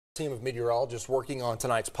Team of meteorologists working on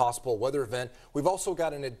tonight's possible weather event. We've also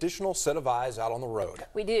got an additional set of eyes out on the road.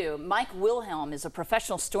 We do. Mike Wilhelm is a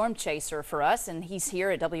professional storm chaser for us, and he's here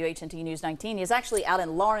at WHNT News 19. He's actually out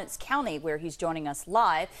in Lawrence County where he's joining us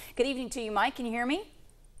live. Good evening to you, Mike. Can you hear me?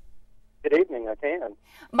 Good evening. I can.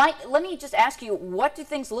 Mike, let me just ask you, what do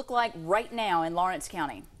things look like right now in Lawrence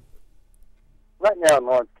County? Right now in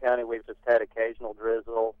Lawrence County, we've just had occasional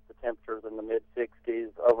drizzle. The temperature's in the mid-60s,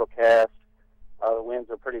 overcast. The winds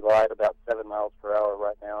are pretty light, about 7 miles per hour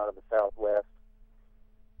right now out of the southwest.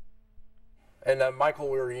 And Michael,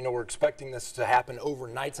 we're expecting this to happen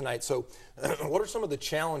overnight tonight. So, what are some of the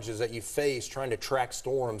challenges that you face trying to track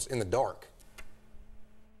storms in the dark?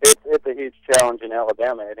 It's a huge challenge in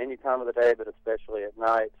Alabama at any time of the day, but especially at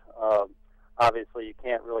night. Obviously, you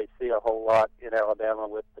can't really see a whole lot in Alabama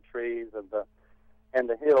with the trees and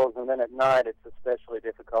the hills, and then at night it's especially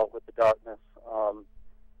difficult with the darkness.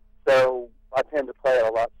 So I tend to play it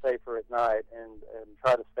a lot safer at night and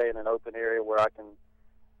try to stay in an open area where I can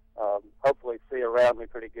hopefully see around me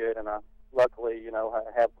pretty good. And I luckily, I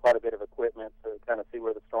have quite a bit of equipment to kind of see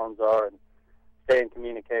where the storms are and stay in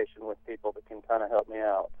communication with people that can kind of help me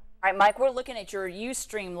out. All right, Mike, we're looking at your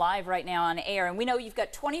Ustream live right now on air, and we know you've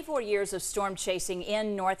got 24 years of storm chasing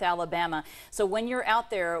in North Alabama. So when you're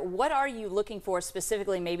out there, what are you looking for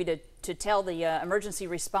specifically, maybe to tell the emergency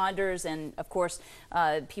responders and, of course,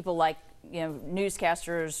 people like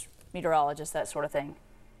newscasters, meteorologists, that sort of thing?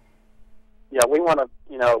 Yeah, we want to,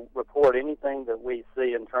 report anything that we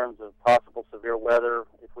see in terms of possible severe weather.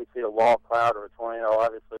 If we see a wall cloud or a tornado,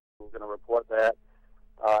 obviously we're going to report that.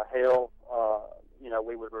 Hail,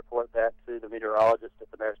 we would report that to the meteorologist at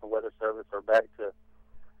the National Weather Service or back to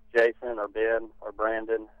Jason or Ben or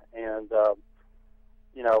Brandon. And,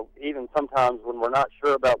 even sometimes when we're not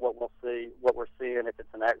sure about what we're seeing, if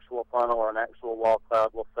it's an actual funnel or an actual wall cloud,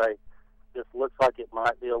 we'll say, this looks like it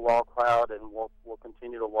might be a wall cloud, and we'll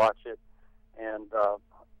continue to watch it. And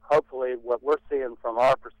hopefully what we're seeing from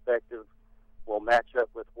our perspective will match up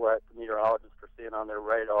with what the meteorologists are seeing on their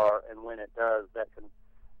radar, and when it does, that can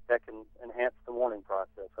enhance the warning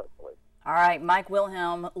process, hopefully. All right, Mike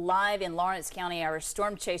Wilhelm, live in Lawrence County, our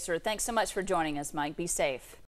storm chaser. Thanks so much for joining us, Mike. Be safe.